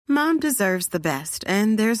Mom deserves the best,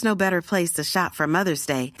 and there's no better place to shop for Mother's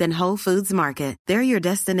Day than Whole Foods Market. They're your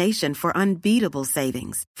destination for unbeatable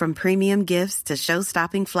savings, from premium gifts to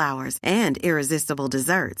show-stopping flowers and irresistible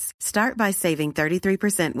desserts. Start by saving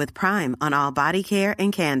 33% with Prime on all body care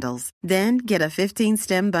and candles. Then get a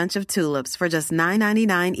 15-stem bunch of tulips for just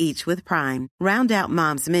 $9.99 each with Prime. Round out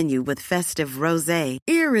Mom's menu with festive rosé,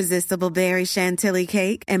 irresistible berry chantilly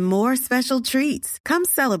cake, and more special treats. Come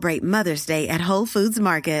celebrate Mother's Day at Whole Foods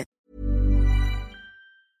Market.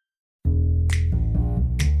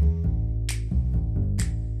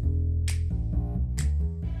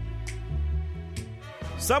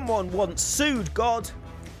 Someone once sued God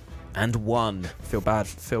and won. Feel bad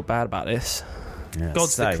about this. Yeah,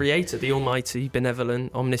 God's the creator, the almighty,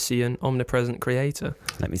 benevolent, omniscient, omnipresent creator.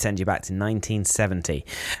 Let me send you back to 1970.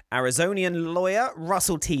 Arizonian lawyer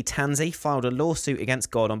Russell T. Tanzi filed a lawsuit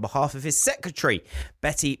against God on behalf of his secretary,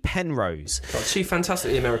 Betty Penrose. Got two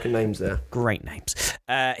fantastically American names there. Great names.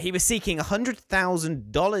 He was seeking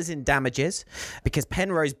 $100,000 in damages because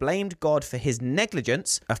Penrose blamed God for his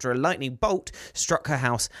negligence after a lightning bolt struck her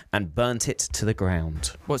house and burnt it to the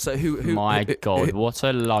ground. What? So who My God, what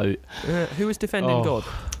a load. Who was defending God?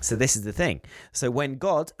 So this is the thing. So when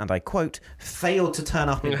God, and I quote, failed to turn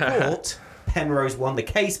up in court, Penrose won the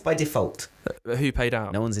case by default. Who paid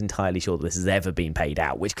out? No one's entirely sure that this has ever been paid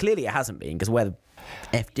out, which clearly it hasn't been, because where the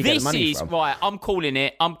F do you get the money from? Right, I'm calling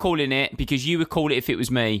it because you would call it if it was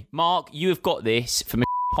me. Mark, you have got this from a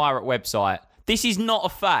pirate website. This is not a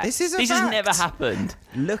fact. This is a fact. fact. Has never happened.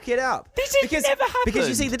 Look it up. This has never happened. Because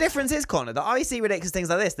you see, the difference is, Connor, that I see ridiculous things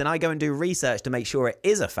like this, then I go and do research to make sure it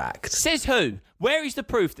is a fact. Says who? Where is the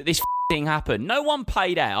proof that this thing happened? No one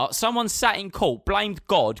paid out. Someone sat in court, blamed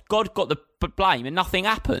God. God got the blame, and nothing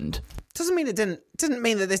happened. Doesn't mean it didn't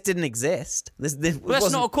mean that this didn't exist. This Well,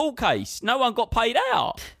 that's not a court case. No one got paid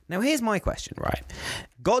out. Now, here's my question, right?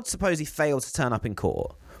 God supposedly failed to turn up in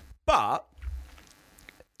court, but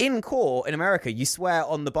in court in America, you swear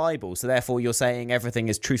on the Bible, so therefore you're saying everything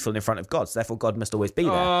is truthful in front of God, so therefore God must always be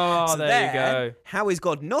there. Oh, so there you go. How is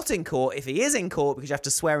God not in court if he is in court, because you have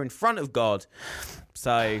to swear in front of God?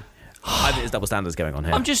 So I think there's double standards going on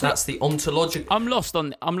here. That's the ontological. I'm lost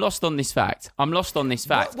on this fact. What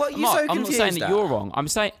are you Mark, so confused I'm not saying that at? you're wrong. I'm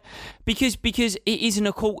saying because it isn't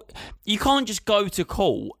a court. You can't just go to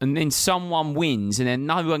court and then someone wins and then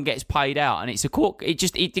no one gets paid out and it's a court. It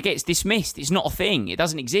gets dismissed. It's not a thing. It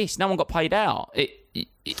doesn't exist. No one got paid out.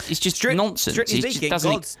 It's just nonsense. Strictly It speaking, just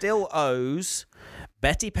God still owes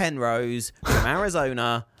Betty Penrose from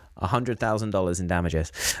Arizona $100,000 in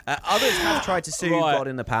damages. Others have tried to sue God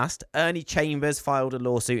in the past. Ernie Chambers filed a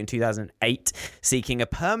lawsuit in 2008 seeking a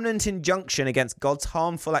permanent injunction against God's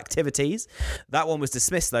harmful activities. That one was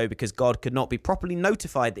dismissed, though, because God could not be properly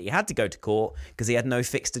notified that he had to go to court because he had no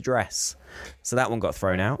fixed address. So that one got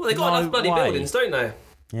thrown out. Well, they got enough bloody buildings, don't they?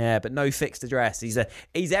 Yeah, but no fixed address.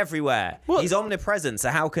 He's everywhere. What? He's omnipresent, so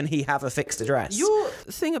how can he have a fixed address? Your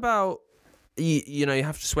thing about you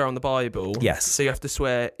have to swear on the Bible. Yes. So you have to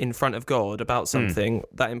swear in front of God about something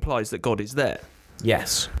that implies that God is there.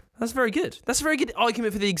 Yes. That's very good. That's a very good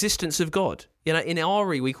argument for the existence of God. In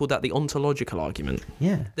Ari, we call that the ontological argument.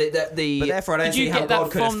 Yeah. But therefore, I don't Did you see how get that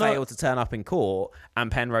God could have from the- failed to turn up in court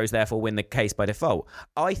and Penrose therefore win the case by default.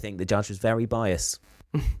 I think the judge was very biased.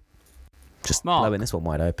 Just Mark, blowing this one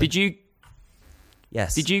wide open. Did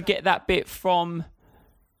you get that bit from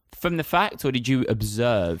the fact, or did you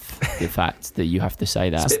observe the fact that you have to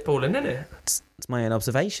say that? spitballing, isn't it? It's my own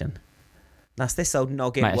observation. That's this old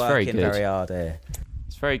noggin Mate, it's very working good. very hard here.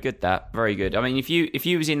 It's very good. That very good. I mean, if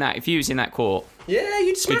you was in that court, Yeah,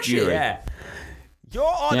 you'd smash it. jury. Yeah.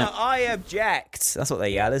 Your Honour, Yeah. I object. That's what they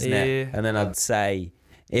yell, isn't Yeah. it? And then I'd say,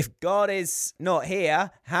 if God is not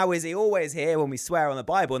here, how is he always here when we swear on the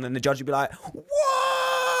Bible? And then the judge would be like,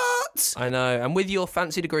 what? I know. And with your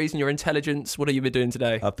fancy degrees and your intelligence, what have you been doing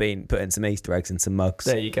today? I've been putting some Easter eggs in some mugs.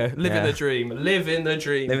 There you go. Living Yeah. the dream. Living the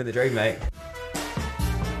dream. Living the dream, mate.